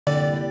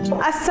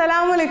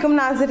अस्सलामुअलैकुम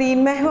नाजरीन,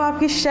 मैं हूँ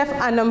आपकी शेफ़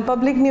अनम।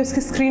 पब्लिक न्यूज़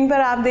की स्क्रीन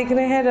पर आप देख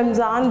रहे हैं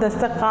रमज़ान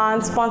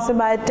दस्तरखान, स्पॉन्सर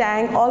बाय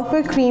टैंग, ऑल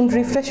पर क्रीम,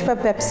 रिफ्रेश पर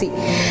पेप्सी।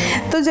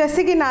 तो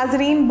जैसे कि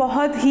नाजरीन,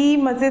 बहुत ही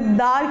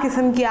मज़ेदार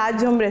किस्म की आज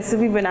जो हम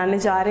रेसिपी बनाने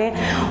जा रहे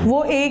हैं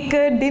वो एक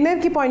डिनर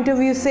की पॉइंट ऑफ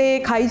व्यू से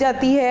खाई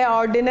जाती है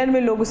और डिनर में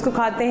लोग उसको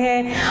खाते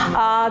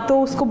हैं तो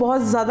उसको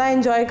बहुत ज़्यादा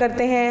इंजॉय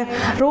करते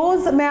हैं।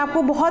 रोज़ मैं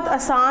आपको बहुत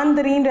आसान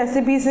तरीन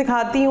रेसिपी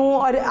सिखाती हूँ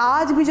और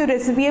आज भी जो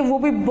रेसिपी है वो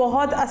भी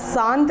बहुत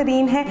आसान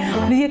तरीन है।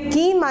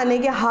 यकीन माने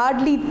कि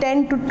हार्डली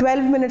 10 to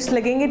 12 मिनट्स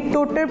लगेंगे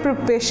टोटल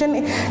प्रिपरेशन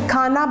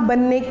खाना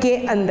बनने के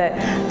अंदर।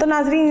 तो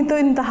नाजरीन, तो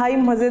इंतहाई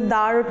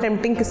मज़ेदार और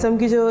टेम्पटिंग किस्म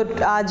की जो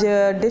आज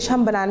डिश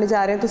हम बनाने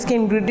जा रहे हैं तो उसके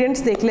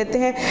इंग्रेडिएंट्स देख लेते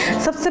हैं।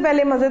 सबसे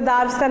पहले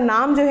मज़ेदार उसका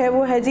नाम जो है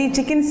वो है जी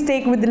chicken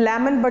stake with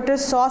lemon butter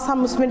sauce.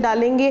 हम उसमें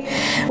डालेंगे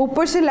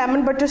ऊपर से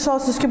लेमन बटर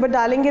सॉस, उसके ऊपर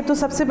डालेंगे। तो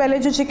सबसे पहले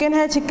जो चिकन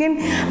है, चिकन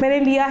मैंने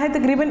लिया है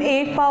तकरीबन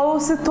 1 पाव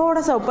से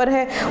थोड़ा सा ऊपर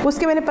है।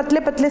 उसके मैंने पतले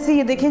पतले से,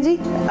 ये देखें जी,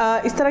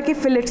 इस तरह की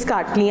फिलेट्स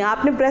काट लिए।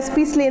 आपने ब्रेस्ट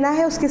पीस लेना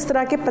है, उसके इस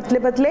तरह के पतले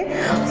पतले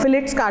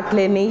फिलेट्स काट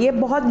लेने। ये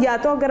बहुत, या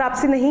तो अगर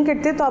आपसे नहीं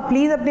कटते तो आप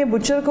प्लीज़ अपने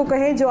बुचर को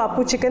कहें जो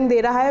आपको चिकन दे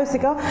रहा है, उसे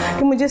कहो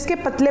कि मुझे इसके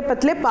पतले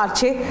पतले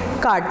पार्चे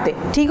काट दे।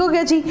 ठीक हो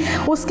गया जी।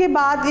 उसके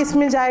बाद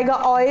इसमें जाएगा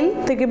ऑयल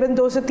तकरीबन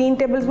 2 से 3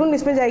 टेबलस्पून।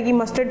 इसमें जाएगी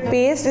मस्टर्ड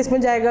पेस्ट, इसमें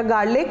जाएगा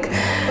गार्लिक,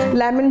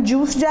 लेमन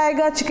जूस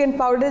जाएगा, चिकन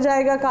पाउडर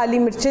जाएगा, काली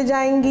मिर्चें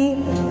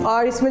जाएंगी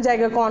और इसमें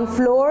जाएगा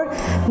कॉर्नफ्लोर,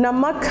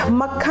 नमक,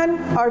 मक्खन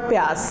और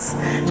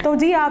प्याज। तो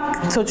जी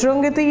आप सोच रहे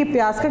होंगे तो ये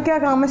प्याज का क्या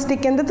काम है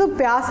स्टिक के अंदर? तो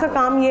प्याज का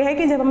काम ये है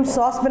कि जब हम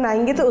सॉस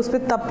बनाएंगे तो उस पर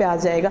तब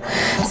प्याज जाएगा।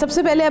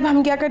 सबसे पहले अब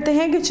हम क्या करते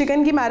हैं कि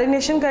चिकन की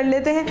मैरिनेशन कर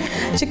लेते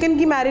हैं। चिकन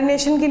की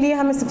मैरिनेशन के लिए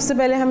हमें सबसे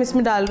पहले हम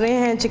इसमें डाल रहे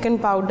हैं चिकन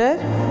पाउडर।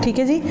 ठीक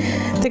है जी,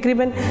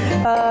 तकरीबन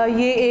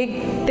ये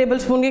 1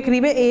 टेबलस्पून के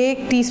करीब है।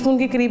 1 टीस्पून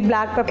के करीब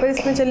ब्लैक पेपर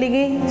इसमें चली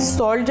गई।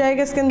 सॉल्ट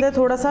जाएगा इसके अंदर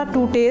थोड़ा सा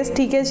टू टेस्ट।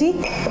 ठीक है जी।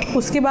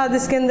 उसके बाद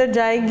इसके अंदर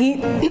जाएगी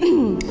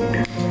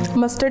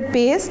मस्टर्ड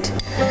पेस्ट।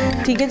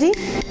 ठीक है जी,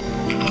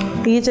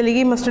 ये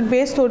चलेगी मस्टर्ड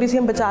पेस्ट, थोड़ी सी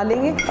हम बचा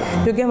लेंगे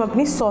जो कि हम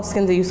अपनी सॉस के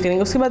अंदर यूज़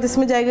करेंगे। उसके बाद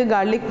इसमें जाएगा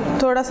गार्लिक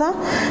थोड़ा सा।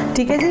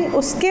 ठीक है जी।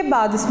 उसके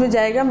बाद इसमें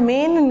जाएगा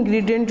मेन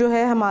इंग्रेडिएंट जो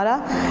है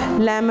हमारा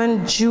लेमन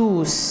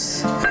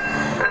जूस।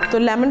 तो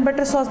लेमन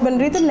बटर सॉस बन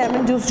रही है तो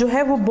लेमन जूस जो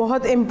है वो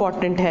बहुत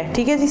इंपॉर्टेंट है।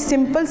 ठीक है जी।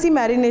 सिंपल सी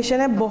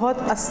मैरिनेशन है, बहुत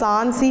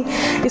आसान सी।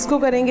 इसको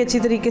करेंगे अच्छी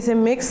तरीके से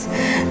मिक्स।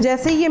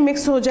 जैसे ही ये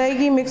मिक्स हो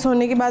जाएगी, मिक्स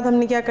होने के बाद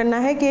हमने क्या करना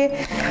है कि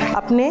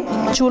अपने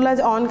चूल्हा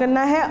ऑन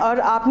करना है और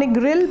आपने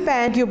ग्रिल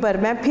पैन के ऊपर,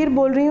 मैं फिर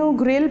बोल रही हूँ,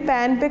 ग्रिल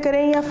पैन पे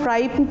करें या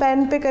फ्राई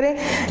पैन पे करें,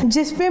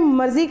 जिस पे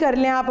मर्जी कर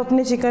लें आप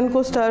अपने चिकन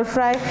को स्टर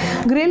फ्राई।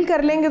 ग्रिल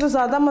कर लेंगे तो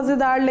ज़्यादा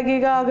मज़ेदार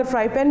लगेगा, अगर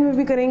फ्राई पैन में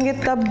भी करेंगे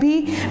तब भी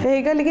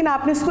रहेगा, लेकिन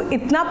आपने इसको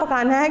इतना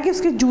पकाना है कि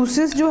उसके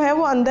जूसेस जो है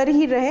वो अंदर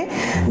ही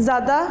रहें,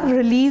 ज़्यादा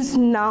रिलीज़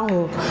ना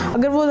हो।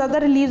 अगर वो ज़्यादा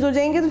रिलीज़ हो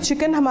जाएंगे तो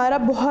चिकन हमारा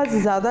बहुत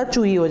ज़्यादा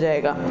चूई हो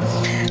जाएगा।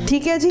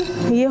 ठीक है जी,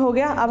 ये हो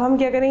गया। अब हम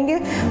क्या करेंगे,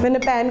 मैंने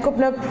पैन को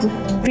अपना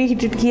प्री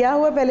हीटेड किया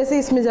हुआ पहले से,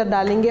 इसमें जब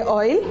डालेंगे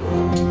ऑयल।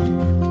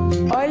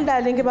 ऑयल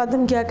डालने के बाद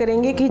हम क्या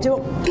करेंगे कि जो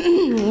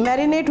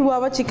मैरिनेट हुआ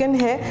हुआ चिकन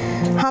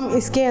है हम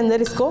इसके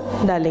अंदर इसको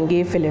डालेंगे,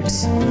 ये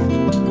फिलेट्स।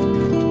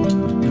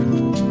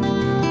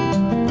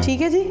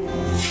 ठीक है जी,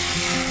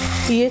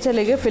 ये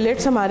चले गए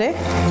फिलेट्स हमारे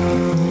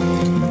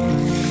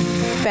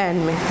पैन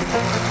में।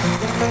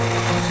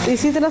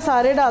 इसी तरह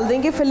सारे डाल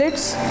देंगे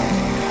फिलेट्स,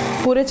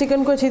 पूरे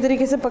चिकन को अच्छी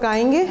तरीके से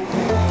पकाएंगे।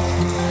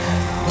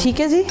 ठीक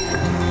है जी।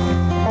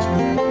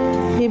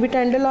 ये भी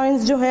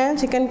टेंडरलॉइंस जो हैं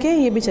चिकन के,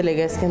 ये भी चले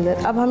गए इसके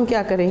अंदर। अब हम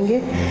क्या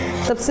करेंगे,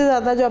 सबसे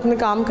ज़्यादा जो आपने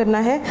काम करना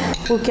है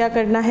वो क्या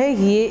करना है,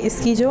 ये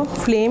इसकी जो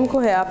फ्लेम को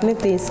है आपने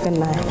तेज़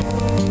करना है।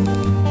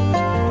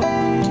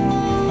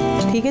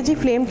 ठीक है जी,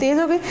 फ्लेम तेज़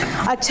हो गई।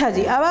 अच्छा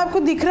जी, अब आपको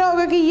दिख रहा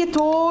होगा कि ये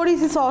थोड़ी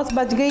सी सॉस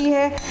बच गई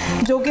है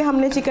जो कि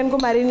हमने चिकन को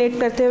मैरिनेट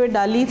करते हुए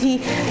डाली थी,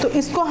 तो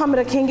इसको हम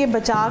रखेंगे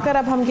बचाकर।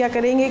 अब हम क्या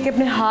करेंगे कि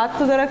अपने हाथ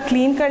को ज़रा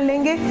क्लीन कर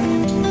लेंगे।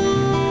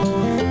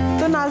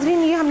 तो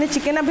नाजरीन, ये हमने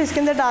चिकन अब इसके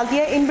अंदर डाल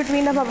दिया। इन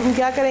बिटवीन अब हम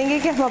क्या करेंगे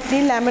कि हम अपनी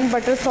लेमन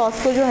बटर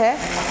सॉस को जो है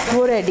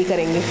वो रेडी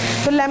करेंगे।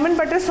 तो लेमन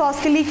बटर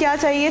सॉस के लिए क्या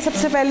चाहिए,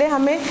 सबसे पहले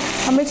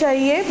हमें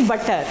चाहिए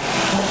बटर।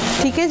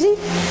 ठीक है जी,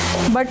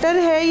 बटर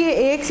है ये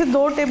 1 से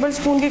 2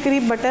 टेबलस्पून के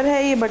करीब बटर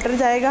है। ये बटर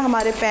जाएगा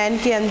हमारे पैन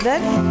के अंदर।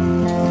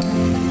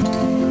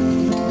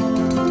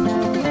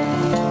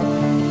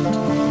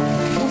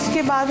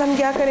 उसके बाद हम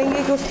क्या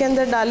करेंगे कि उसके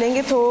अंदर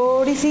डालेंगे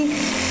थोड़ी सी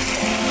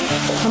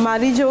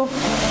हमारी जो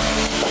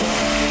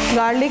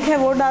गार्लिक है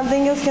वो डाल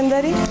देंगे उसके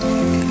अंदर ही,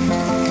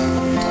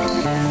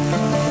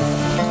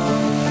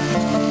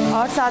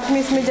 और साथ में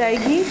इसमें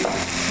जाएगी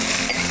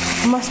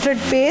मस्टर्ड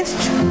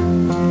पेस्ट।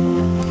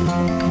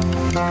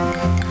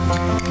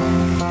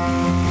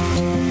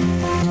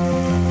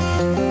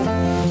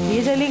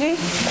 ये चली गई।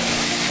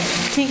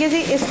 ठीक है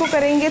जी, इसको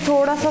करेंगे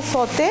थोड़ा सा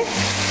सौते,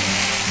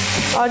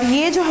 और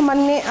ये जो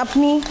हमने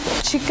अपनी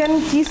चिकन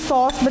की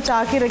सॉस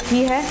बचा के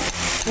रखी है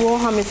वो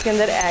हम इसके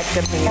अंदर ऐड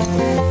कर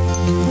देंगे।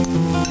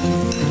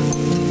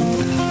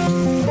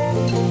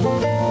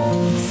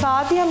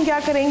 साथ ही हम क्या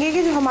करेंगे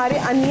कि जो हमारे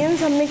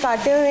अनियंस हमने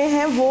काटे हुए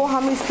हैं वो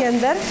हम इसके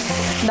अंदर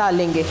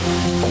डालेंगे।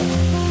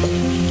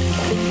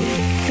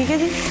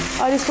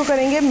 और इसको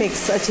करेंगे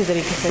मिक्स अच्छी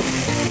तरीके से।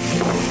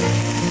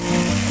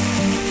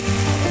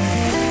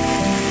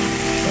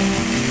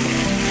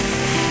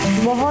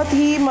 बहुत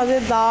ही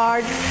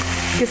मज़ेदार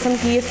किस्म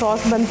की ये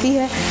सॉस बनती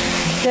है।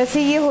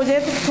 जैसे ये हो जाए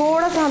तो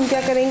थोड़ा सा हम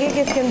क्या करेंगे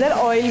कि इसके अंदर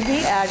ऑयल भी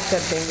ऐड कर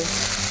देंगे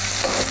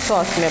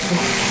सॉस में अपने।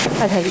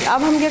 अच्छा जी,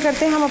 अब हम क्या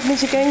करते हैं, हम अपने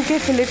चिकन के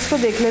फिलेट्स को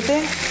देख लेते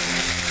हैं।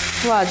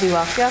 वाह जी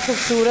वाह, क्या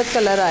खूबसूरत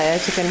कलर आया है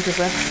चिकन के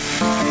ऊपर।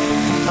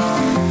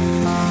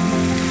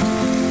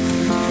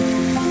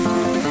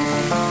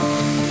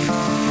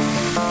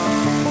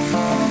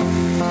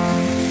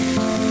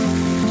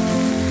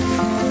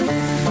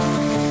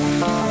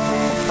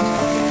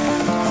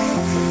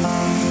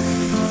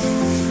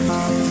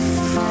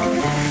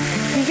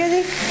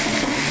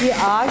 ये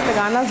आग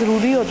लगाना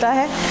ज़रूरी होता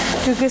है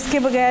क्योंकि इसके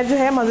बगैर जो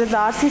है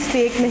मज़ेदार सी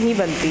स्टेक नहीं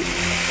बनती।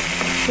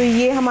 तो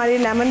ये हमारी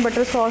लेमन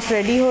बटर सॉस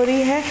रेडी हो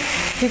रही है।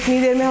 जितनी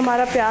देर में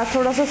हमारा प्याज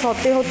थोड़ा सा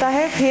सौते होता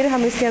है, फिर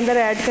हम इसके अंदर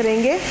ऐड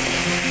करेंगे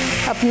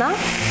अपना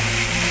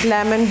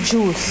लेमन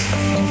जूस।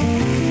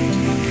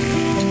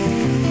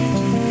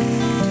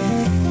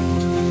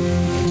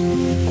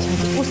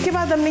 उसके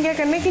बाद हमने क्या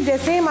करना है कि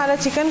जैसे ही हमारा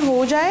चिकन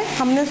हो जाए,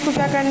 हमने उसको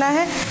क्या करना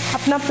है,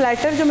 अपना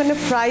प्लेटर जो मैंने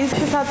फ्राइज़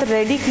के साथ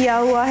रेडी किया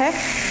हुआ है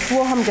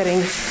वो हम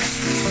करेंगे।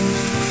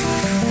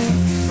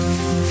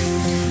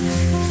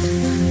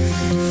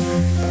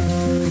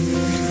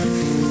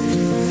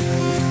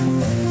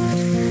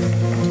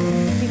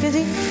 ठीक है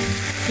जी,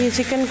 ये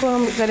चिकन को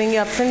हम करेंगे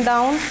अप्स एंड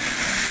डाउन,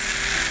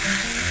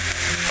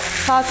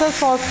 साथ साथ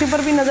सॉस के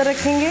ऊपर भी नज़र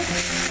रखेंगे।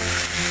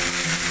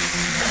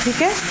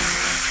 ठीक है,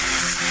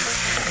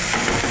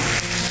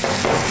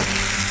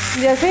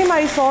 जैसे ही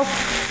हमारी सॉस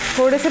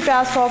थोड़े से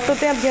प्याज सॉफ्ट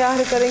होते हैं, अब क्या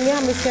करेंगे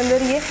हम इसके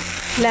अंदर ये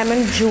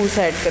लेमन जूस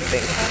ऐड कर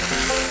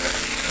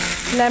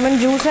देंगे। लेमन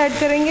जूस ऐड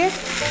करेंगे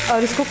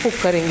और इसको कुक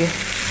करेंगे।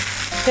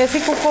 जैसे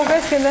कुक होगा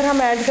इसके अंदर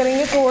हम ऐड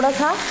करेंगे थोड़ा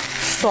सा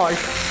सॉल्ट।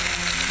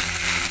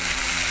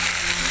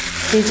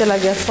 ये चला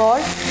गया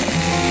सॉल्ट।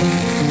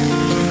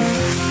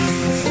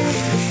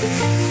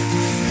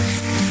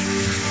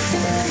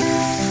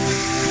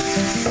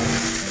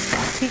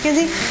 ठीक है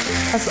जी,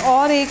 बस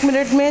और 1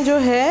 मिनट में जो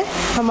है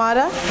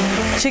हमारा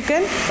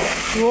चिकन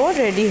वो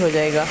रेडी हो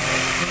जाएगा।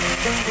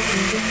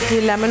 ये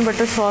लेमन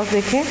बटर सॉस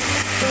देखें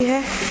ये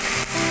है।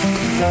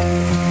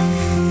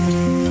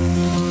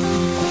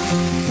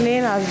 ले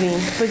नाज़रीन,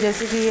 तो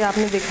जैसे कि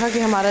आपने देखा कि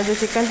हमारा जो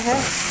चिकन है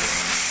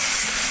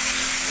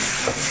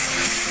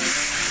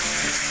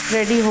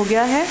रेडी हो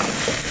गया है।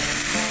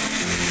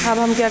 अब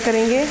हम क्या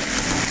करेंगे,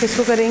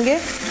 इसको करेंगे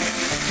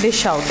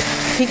डिश आउट।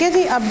 ठीक है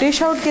जी, अब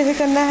डिश आउट कैसे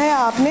करना है,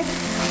 आपने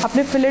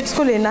अपने फिलेट्स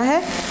को लेना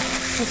है,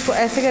 उसको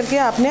ऐसे करके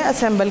आपने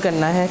असेंबल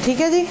करना है।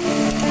 ठीक है जी,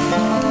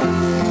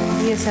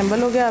 ये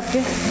असेंबल हो गया आपके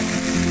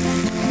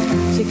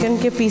चिकन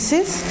के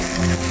पीसेस।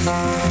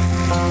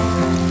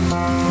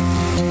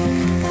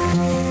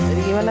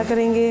 ये वाला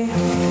करेंगे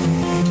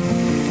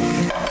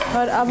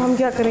और अब हम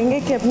क्या करेंगे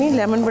कि अपनी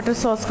लेमन बटर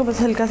सॉस को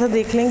बस हल्का सा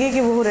देख लेंगे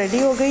कि वो रेडी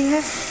हो गई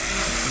है।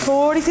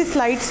 थोड़ी सी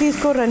स्लाइड सी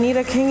इसको रनी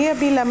रखेंगे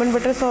अपनी लेमन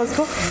बटर सॉस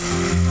को।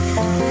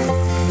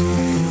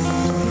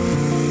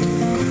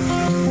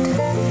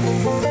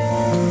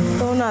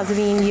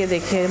 नाज़रीन ये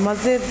देखिए,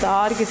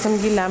 मज़ेदार किस्म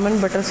की लेमन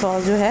बटर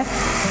सॉस जो है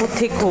वो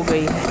थिक हो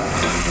गई है।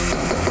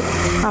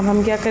 अब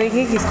हम क्या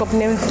करेंगे कि इसको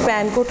अपने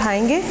पैन को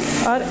उठाएंगे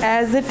और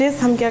एज़ इट इज़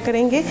हम क्या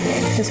करेंगे,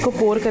 इसको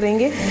पोर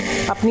करेंगे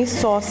अपनी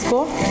सॉस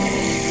को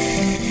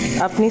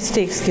अपनी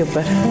स्टेक्स के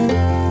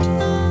ऊपर।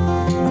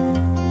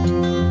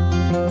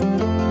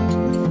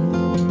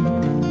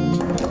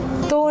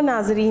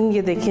 नाज़रीन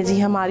ये देखिए जी,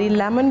 हमारी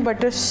लेमन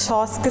बटर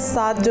सॉस के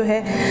साथ जो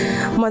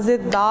है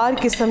मज़ेदार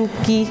किस्म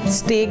की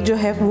स्टेक जो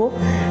है वो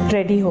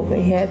रेडी हो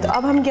गई है। तो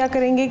अब हम क्या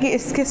करेंगे कि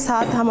इसके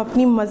साथ हम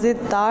अपनी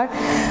मज़ेदार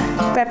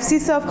पेप्सी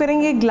सर्व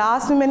करेंगे।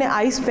 ग्लास में मैंने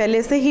आइस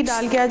पहले से ही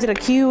डाल के आज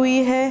रखी हुई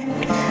है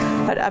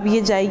और अब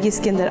ये जाएगी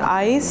इसके अंदर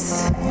आइस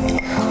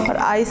और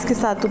आइस के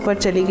साथ ऊपर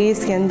चली गई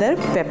इसके अंदर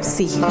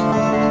पेप्सी।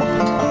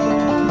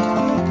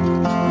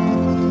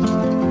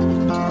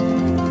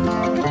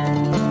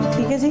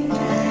 ठीक है जी,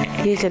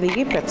 ये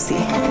चलेगी पेप्सी।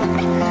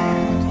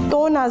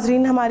 तो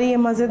नाज़रीन हमारी ये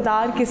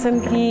मज़ेदार किस्म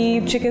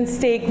की chicken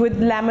stake with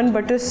lemon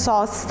butter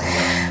sauce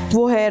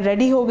वो है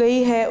रेडी हो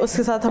गई है।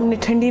 उसके साथ हमने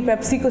ठंडी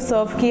पेप्सी को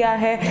सर्व किया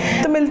है।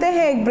 तो मिलते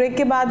हैं एक ब्रेक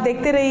के बाद।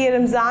 देखते रहिए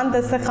रमज़ान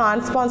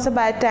दस्तरखान, स्पॉन्सर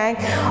बाय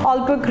टैंक, ऑल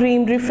पर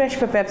क्रीम, रिफ्रेश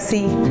पर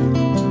पेप्सी।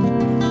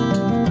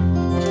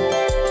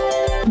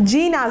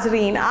 जी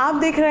नाजरीन, आप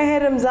देख रहे हैं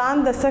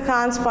रमज़ान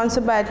दस्तरखान,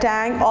 स्पॉन्सर बाय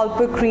टैंक, ऑल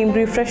पर क्रीम,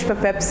 रिफ्रेश पर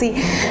पेप्सी।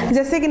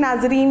 जैसे कि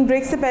नाजरीन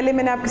ब्रेक से पहले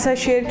मैंने आपके साथ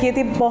शेयर किए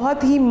थे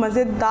बहुत ही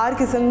मज़ेदार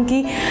किस्म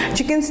की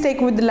chicken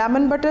stick with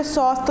lemon butter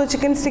sauce. तो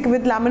chicken stick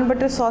with lemon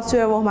butter sauce जो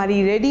है वो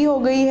हमारी रेडी हो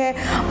गई है।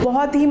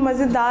 बहुत ही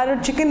मज़ेदार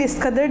और चिकन इस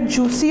कदर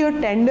जूसी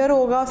और टेंडर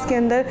होगा उसके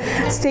अंदर,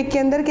 स्टिक के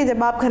अंदर, कि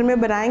जब आप घर में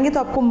बनाएंगे तो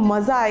आपको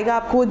मज़ा आएगा।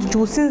 आपको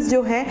जूसेस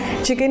जो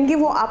हैं चिकन की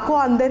वो आपको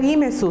अंदर ही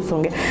महसूस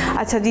होंगे।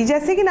 अच्छा जी,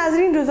 जैसे कि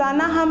नाजरीन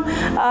रोज़ाना हम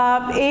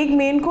एक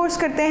मेन कोर्स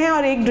करते हैं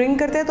और एक ड्रिंक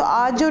करते हैं। तो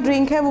आज जो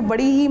ड्रिंक है वो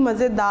बड़ी ही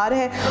मज़ेदार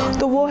है,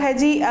 तो वो है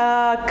जी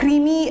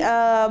क्रीमी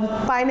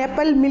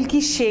पाइनएप्पल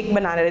मिल्की शेक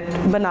बना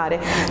रहे।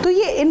 तो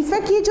ये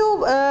इनफैक्ट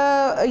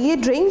ये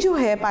ड्रिंक जो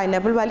है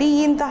पाइनएप्पल वाली,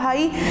 ये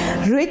इंतहाई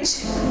रिच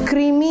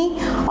क्रीमी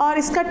और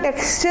इसका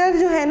टेक्सचर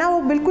जो है ना वो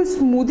बिल्कुल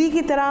स्मूदी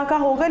की तरह का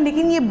होगा,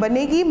 लेकिन ये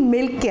बनेगी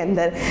मिल्क के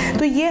अंदर।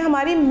 तो ये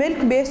हमारी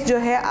मिल्क बेस्ड जो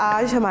है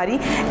आज हमारी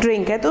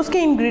ड्रिंक है। तो उसके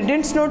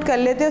इंग्रेडिएंट्स नोट कर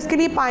लेते हैं। उसके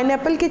लिए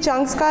पाइनएप्पल के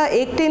चंक्स का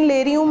 1 टिन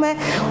ले रही हूँ मैं।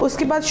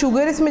 उसके बाद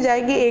शुगर इसमें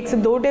जाएगी 1 से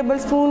 2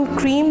 टेबलस्पून,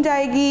 क्रीम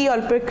जाएगी ऑल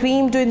पर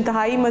क्रीम जो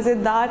इंतहाई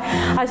मज़ेदार।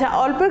 अच्छा,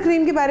 ऑल पर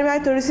क्रीम के बारे में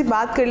आज थोड़ी सी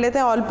बात कर लेते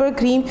हैं। ऑल पर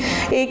क्रीम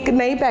एक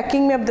नई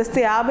पैकिंग में अब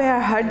दस्तयाब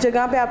है, हर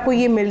जगह पे आपको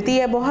ये मिलती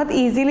है, बहुत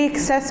ईजीली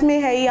एक्सेस में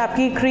है ये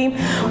आपकी क्रीम।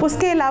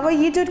 उसके अलावा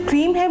ये जो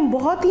क्रीम है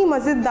बहुत ही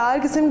मज़ेदार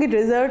किस्म के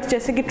डिज़र्ट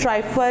जैसे कि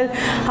ट्राइफल,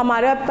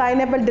 हमारा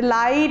पाइनएप्पल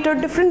डिलाइट और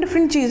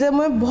डिफरेंट चीज़ों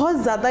में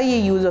बहुत ज़्यादा ये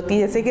यूज़ होती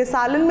है। जैसे कि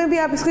सालन में भी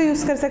आप इसको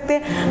यूज़ कर सकते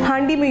हैं,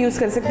 हांडी में यूज़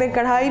कर सकते हैं,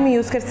 कढ़ाई में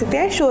यूज़ कर सकते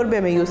हैं, शोरबे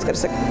में यूज़ कर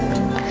सकते हैं।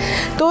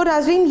 तो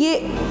नाज़रीन, ये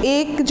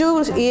एक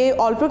जो ये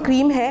ऑल पर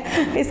क्रीम है,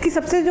 इसकी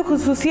सबसे जो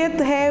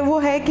खुसूसियत है वो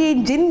है कि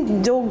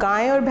जो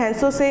गाय और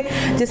भैंसों से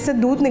जिससे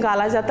दूध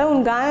निकाला जाता है,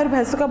 उन गाय और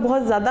भैंसों का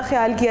बहुत ज़्यादा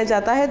ख्याल किया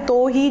जाता है,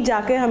 तो ही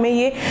जाके हमें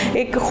ये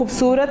एक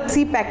खूबसूरत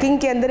सी पैकिंग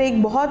के अंदर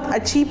एक बहुत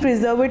अच्छी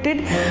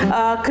प्रिजर्वेटेड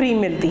क्रीम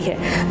मिलती है।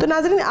 तो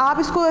नाज़रीन, आप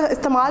इसको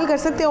इस्तेमाल कर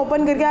सकते हैं,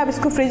 ओपन करके आप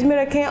इसको फ्रिज में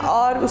रखें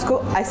और उसको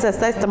आहिस्ता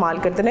आहिस्ता इस्तेमाल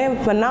करते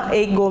रहें, वरना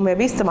एक गो में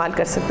भी इस्तेमाल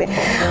कर सकते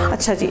हैं।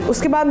 अच्छा जी,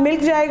 उसके बाद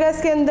मिल्क जाएगा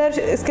इसके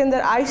अंदर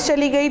आइस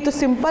चली गई। तो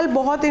सिंपल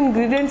बहुत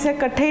इंग्रेडिएंट्स है,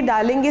 इकट्ठे ही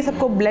डालेंगे,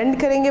 सबको ब्लेंड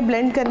करेंगे।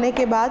 ब्लेंड करने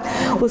के बाद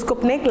उसको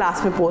अपने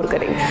ग्लास में पोर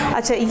करेंगे।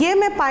 अच्छा, ये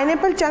मैं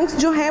पाइनएप्पल चंक्स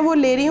जो हैं वो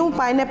ले रही हूँ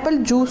पाइनएप्पल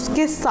जूस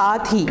के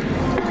साथ ही,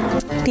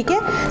 ठीक है।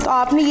 तो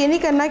आपने ये नहीं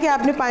करना कि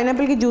आपने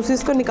पाइनएप्पल के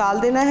जूसेस को निकाल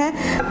देना है,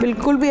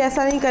 बिल्कुल भी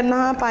ऐसा नहीं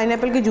करना है।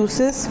 पाइनएप्पल के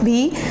जूसेस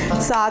भी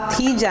साथ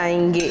ही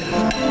जाएंगे।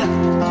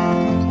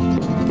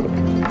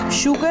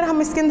 शुगर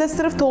हम इसके अंदर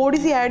सिर्फ थोड़ी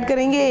सी ऐड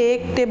करेंगे,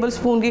 1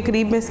 टेबलस्पून के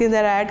करीब मैं इसके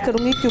अंदर ऐड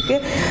करूँगी,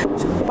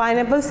 क्योंकि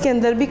पाइनएप्पल्स के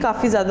अंदर भी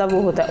काफ़ी ज़्यादा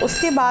वो होता है।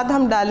 उसके बाद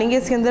हम डालेंगे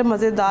इसके अंदर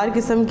मज़ेदार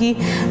किस्म की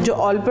जो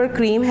ऑल पर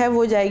क्रीम है,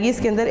 वो जाएगी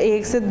इसके अंदर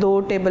 1 से 2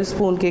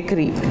 टेबलस्पून के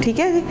करीब, ठीक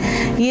है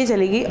जी। ये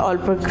चलेगी ऑल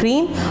पर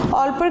क्रीम।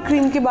 ऑल पर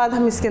क्रीम के बाद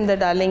हम इसके अंदर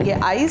डालेंगे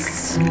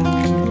आइस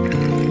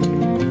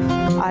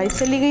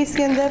चली गई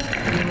इसके अंदर,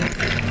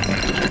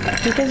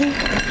 ठीक है जी।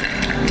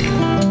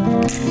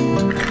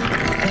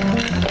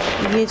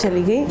 ये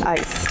चली गई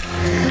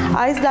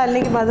आइस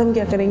डालने के बाद हम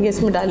क्या करेंगे,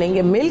 इसमें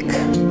डालेंगे मिल्क,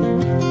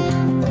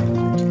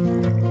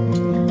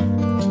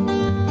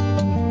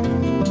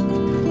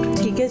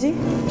 ठीक है जी।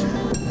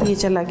 ये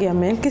चला गया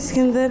मिल्क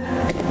इसके अंदर।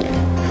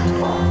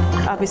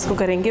 आप इसको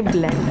करेंगे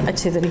ब्लेंड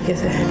अच्छे तरीके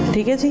से,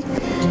 ठीक है जी।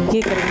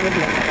 ये करेंगे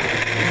ब्लेंड।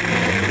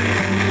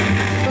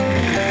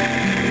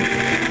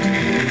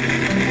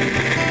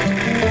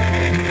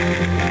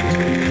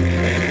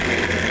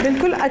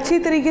 बिल्कुल अच्छी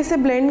तरीके से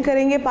ब्लेंड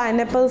करेंगे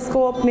पाइनएप्पल्स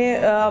को अपने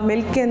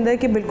मिल्क के अंदर,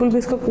 कि बिल्कुल भी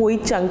इसका कोई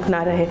चंक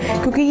ना रहे,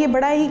 क्योंकि ये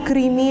बड़ा ही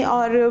क्रीमी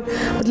और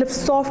मतलब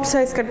सॉफ्ट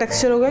सा इसका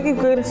टेक्सचर होगा।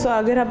 क्योंकि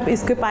अगर आप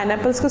इसके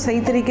पाइनएप्पल्स को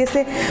सही तरीके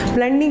से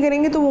ब्लेंड नहीं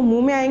करेंगे तो वो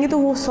मुंह में आएंगे तो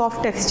वो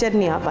सॉफ्ट टेक्सचर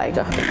नहीं आ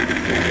पाएगा।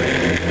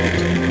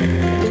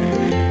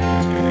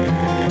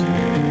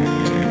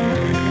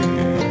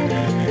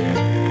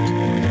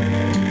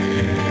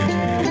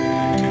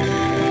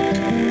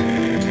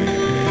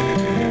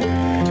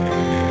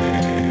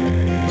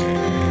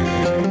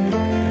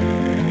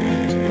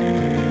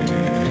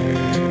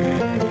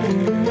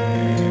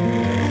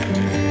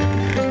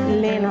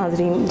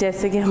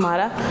 जैसे कि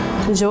हमारा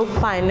जो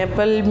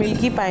पाइनएप्पल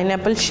मिल्की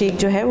पाइनएप्पल शेक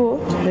जो है वो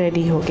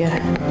रेडी हो गया है।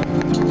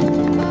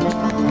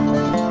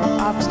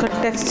 आप उसका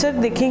टेक्सचर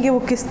देखेंगे वो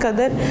किस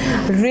कदर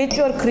रिच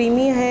और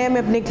क्रीमी है।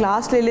 मैं अपने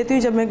ग्लास ले लेती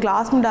हूँ, जब मैं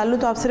ग्लास में डालूँ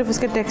तो आप सिर्फ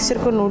इसके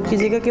टेक्सचर को नोट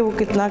कीजिएगा कि वो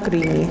कितना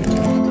क्रीमी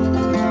है।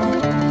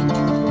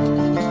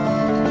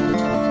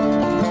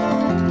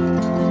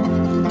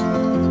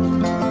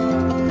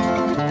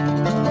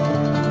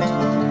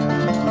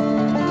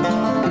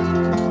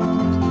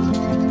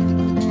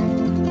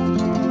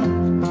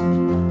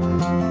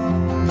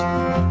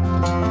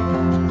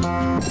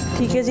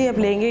 ठीक है जी, अब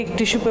लेंगे एक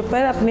टिश्यू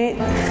पेपर, अपने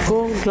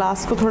को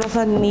ग्लास को थोड़ा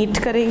सा नीट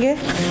करेंगे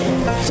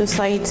जो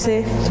साइड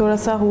से थोड़ा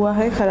सा हुआ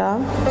है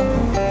ख़राब,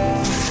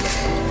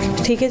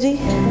 ठीक है जी।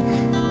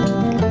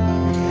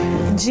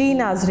 जी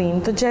नाजरीन,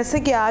 तो जैसे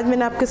कि आज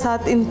मैंने आपके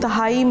साथ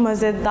इंतहाई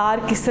मज़ेदार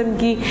किस्म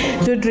की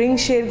जो ड्रिंक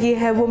शेयर की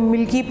है, वो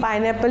मिल्की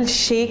पाइनएप्पल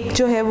शेक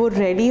जो है वो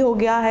रेडी हो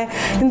गया है।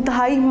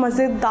 इंतहाई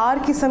मज़ेदार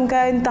किस्म का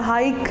है,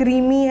 इंतहाई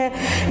क्रीमी है,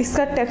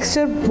 इसका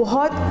टेक्सचर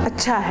बहुत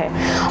अच्छा है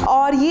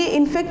और ये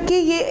इनफेक्ट कि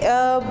ये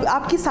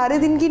आपकी सारे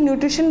दिन की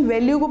न्यूट्रिशन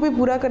वैल्यू को भी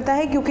पूरा करता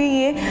है, क्योंकि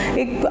ये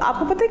एक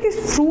आपको पता है कि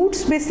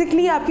फ्रूट्स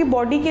बेसिकली आपकी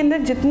बॉडी के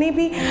अंदर जितनी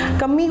भी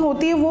कमी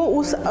होती है वो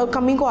उस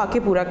कमी को आके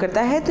पूरा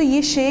करता है। तो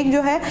ये शेक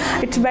जो है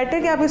इट्स बेटर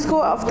कि आप इसको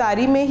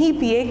अफ्तारी में ही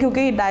पिए,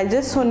 क्योंकि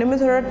डाइजेस्ट होने में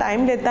थोड़ा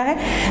टाइम लेता है,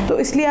 तो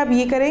इसलिए आप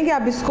ये करें कि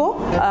आप इसको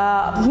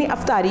अपनी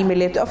अफ्तारी में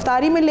लें। तो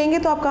अफ्तारी में लेंगे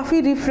तो आप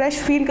काफ़ी रिफ़्रेश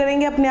फील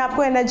करेंगे, अपने आप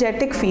को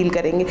एनर्जेटिक फील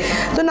करेंगे।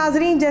 तो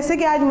नाज़रीन, जैसे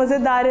कि आज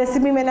मज़ेदार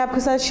रेसिपी मैंने आपके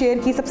साथ शेयर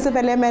की, सबसे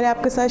पहले मैंने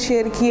आपके साथ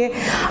शेयर किए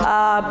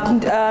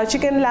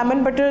चिकन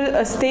लेमन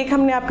बटर स्टेक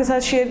हमने आपके साथ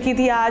शेयर की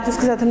थी आज,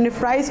 उसके साथ हमने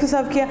फ्राइज़ को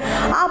सर्व किया।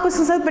 आप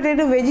उसके साथ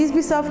पोटैटो वेजीज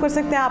भी सर्व कर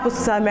सकते हैं, आप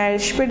उसके साथ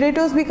मैश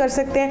पोटैटोज़ भी कर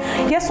सकते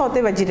हैं या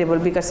सौते वेजिटेबल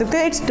भी कर सकते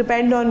हैं, it's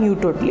depend on you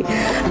totally.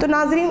 तो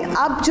नाज़रीन,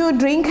 अब जो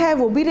ड्रिंक है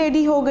वो भी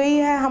रेडी हो गई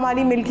है,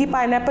 हमारी मिल्की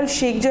पाइनएप्पल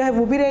शेक जो है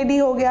वो भी रेडी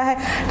हो गया है।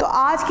 तो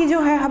आज की जो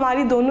है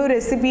हमारी दोनों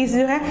रेसिपीज़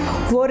जो हैं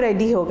वो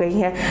रेडी हो गई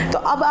हैं। तो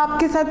अब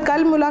आपके साथ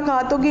कल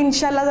मुलाकात होगी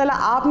इंशाल्लाह ताला।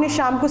 आपने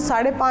शाम को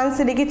 5:30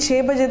 से लेकर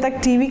 6 बजे तक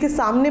टीवी के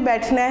सामने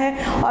बैठना है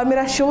और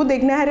मेरा शो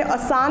देखना है।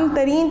 आसान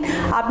तरीन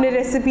आपने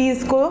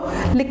रेसिपीज़ को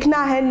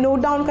लिखना है, नोट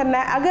डाउन करना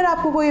है। अगर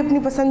आपको कोई अपनी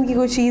पसंद की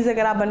कोई चीज़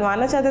अगर आप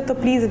बनवाना चाहते हैं तो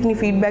प्लीज़ अपनी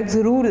फीडबैक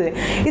ज़रूर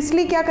दें।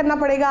 इसलिए क्या करना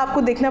पड़ेगा,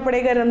 आपको देखना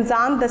पड़ेगा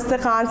रमज़ान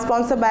दस्तरखान,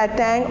 स्पॉन्सर बाय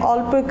टैंग,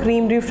 ऑल पर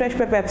क्रीम, रिफ्रेश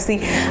पे पेप्सी।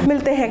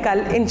 मिलते हैं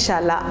कल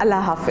इंशाल्लाह। अल्लाह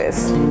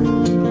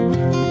हाफ़िज़।